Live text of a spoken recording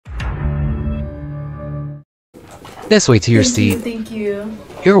This way to your seat. Thank you.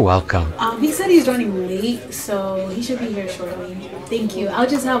 You're welcome. He said he's running late, so he should be here shortly. Thank you. I'll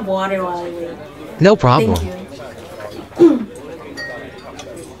just have water while I wait. No problem. Thank you.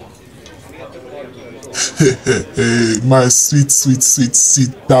 My sweet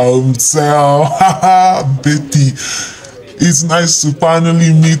damsel. Betty. It's nice to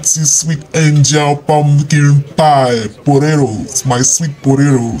finally meet you, sweet angel pumpkin pie. Potatoes, my sweet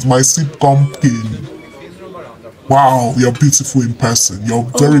potatoes, my sweet pumpkin. Wow, you're beautiful in person. You're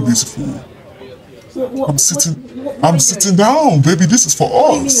very beautiful. I'm sitting down, baby. This is for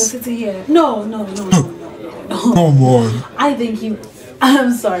us. Sitting here. No. Come on. I think you.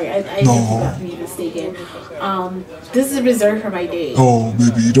 I'm sorry. I think you got me mistaken. This is reserved for my date. Oh,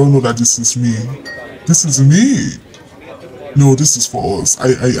 baby, you don't know that this is me. This is me. No, this is for us.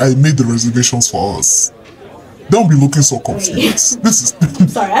 I made the reservations for us. Don't be looking so confused. This is. I'm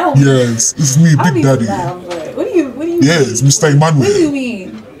sorry. I don't. Yes, it's me, Big Daddy. What do you Yes, mean? Mr. Emmauel. What do you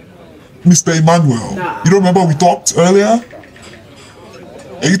mean? Mr. Emmauel. Nah. You don't remember we talked earlier?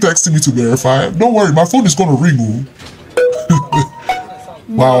 Are you texting me to verify? Don't worry, my phone is gonna ring.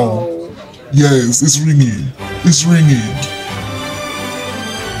 Wow. No. Yes, it's ringing. It's ringing.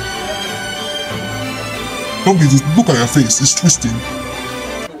 Don't be this. Look at your face. It's twisting.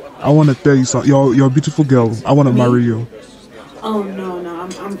 I want to tell you something. You're a beautiful girl. I want to marry you. Oh no.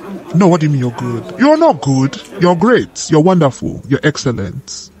 No, what do you mean you're good? You're not good. You're great. You're wonderful. You're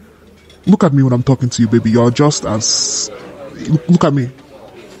excellent. Look at me when I'm talking to you, baby. You're just as... Look at me.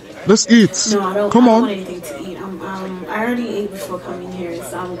 Let's eat. No, I don't. Come I don't on. want anything to eat. I already ate before coming here,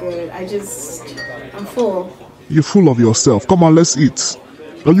 so I'm good. I'm full. You're full of yourself. Come on, let's eat.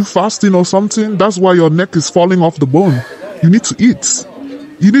 Are you fasting or something? That's why your neck is falling off the bone. You need to eat.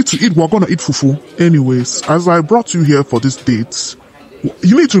 You need to eat. We're gonna eat fufu. Anyways, as I brought you here for this date,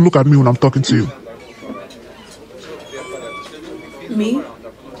 you need to look at me when I'm talking to you. Me?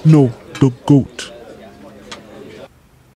 No, the goat.